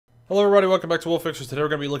Hello everybody, welcome back to wolfeei. Today we're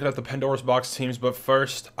going to be looking at the Pandora's box teams, but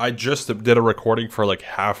first, I just did a recording for like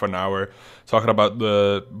half an hour talking about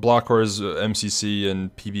the Block Wars MCC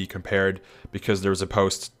and PB compared, because there was a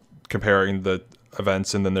post comparing the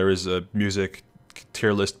events, and then there is a music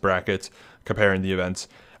tier list bracket comparing the events,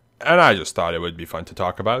 and I just thought it would be fun to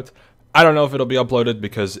talk about. I don't know if it'll be uploaded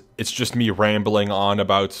because it's just me rambling on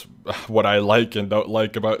about what I like and don't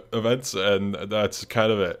like about events, and that's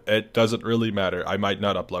kind of it. It doesn't really matter. I might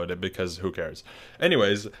not upload it because who cares?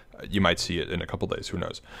 Anyways, you might see it in a couple days, who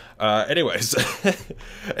knows? Anyways,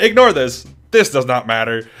 ignore this. This does not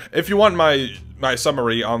matter. If you want my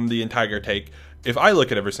summary on the entire take, if I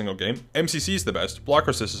look at every single game, MCC is the best, Block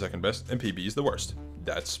Wars is the second best, and PB is the worst.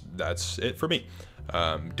 That's it for me.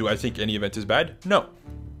 Do I think any event is bad? No.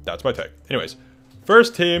 That's my take. Anyways,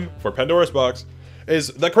 first team for Pandora's box is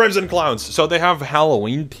the Crimson Clowns. So they have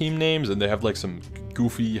Halloween team names, and they have like some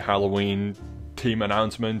goofy Halloween team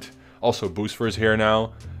announcement. Also, Boostford's here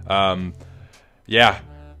now. Yeah,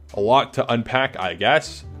 a lot to unpack, I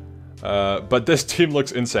guess. But this team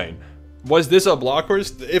looks insane. Was this a Block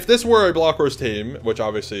Wars? If this were a Block Wars team, which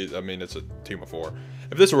obviously, I mean, it's a team of 4.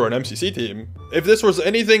 If this were an MCC team, if this was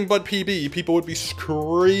anything but PB, people would be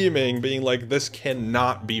screaming, being like, this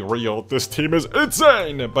cannot be real. This team is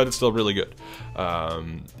insane, but it's still really good.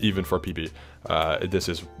 Even for PB. This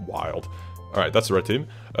is wild. All right, that's the red team.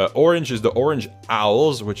 Orange is the Orange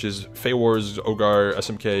Owls, which is Feywars, Ogar,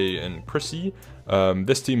 SMK, and Prissy.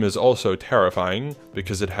 This team is also terrifying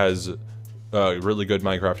because it has really good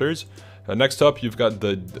Minecrafters. Next up, you've got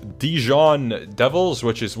the Dijon Devils,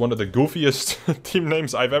 which is one of the goofiest team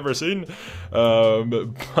names I've ever seen.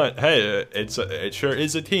 But hey, it sure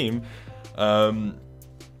is a team. Or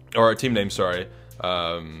a team name, sorry.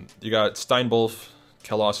 You got Steinbolf,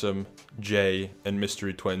 Kelawesome, Jay, and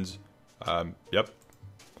Mystery Twins. Yep.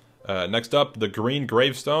 Next up, the Green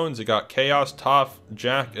Gravestones. You got Chaos, Toph,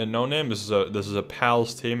 Jack, and No Name. This is a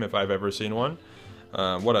Pals team if I've ever seen one.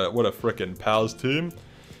 What a frickin' Pals team.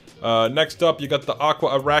 Next up, you got the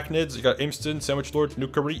Aqua Arachnids. You got Imston, Sandwich Lord,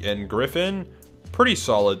 Nukari, and Griffin. Pretty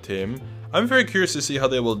solid team. I'm very curious to see how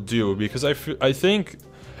they will do, because I think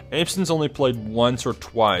Imston's only played once or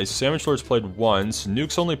twice. Sandwich Lord's played once.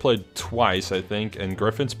 Nuke's only played twice, I think, and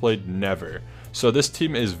Griffin's played never. So this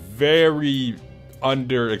team is very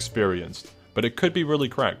underexperienced, but it could be really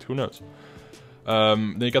cracked. Who knows?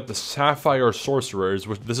 Then you got the Sapphire Sorcerers,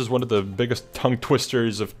 which this is one of the biggest tongue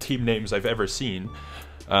twisters of team names I've ever seen.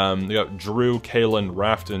 You got Drew, Kalen,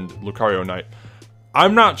 Raft, and Lucario Knight.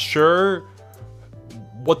 I'm not sure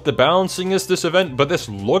what the balancing is this event, but this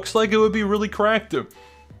looks like it would be really cracked.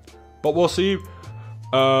 But we'll see.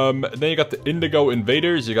 Then you got the Indigo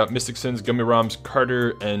Invaders. You got Mystic Sins, Gummy Roms,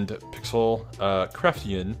 Carter, and Pixel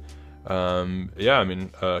Craftian. Yeah, I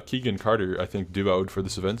mean, Keegan Carter, I think, duoed for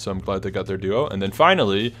this event, so I'm glad they got their duo. And then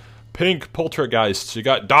finally, Pink Poltergeists. You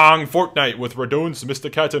got Dong Fortnite with Radoons, Mr.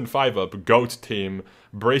 Cat, and 5-Up. Goat Team.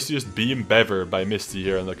 Braciest Beam Bever by Misty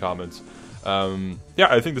here in the comments. Yeah,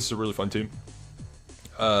 I think this is a really fun team.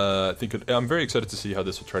 I'm very excited to see how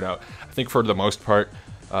this will turn out. I think for the most part,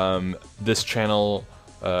 this channel,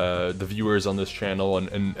 the viewers on this channel,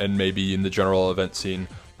 and maybe in the general event scene,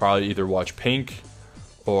 probably either watch Pink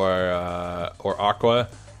or Aqua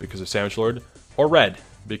because of Sandwich Lord, or Red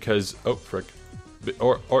because or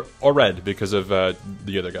Red because of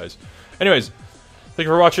the other guys. Anyways, thank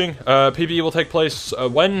you for watching. PB will take place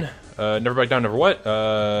when? Never Back Down, Never What?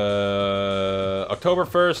 October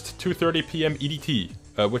 1st, 2:30 p.m. EDT,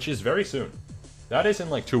 which is very soon. That is in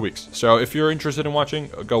like 2 weeks. So if you're interested in watching,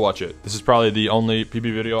 go watch it. This is probably the only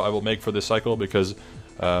PB video I will make for this cycle because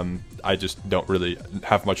I just don't really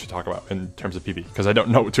have much to talk about in terms of PB because I don't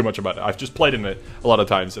know too much about it. I've just played in it a lot of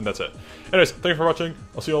times and that's it. Anyways, thank you for watching.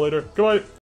 I'll see you all later. Goodbye.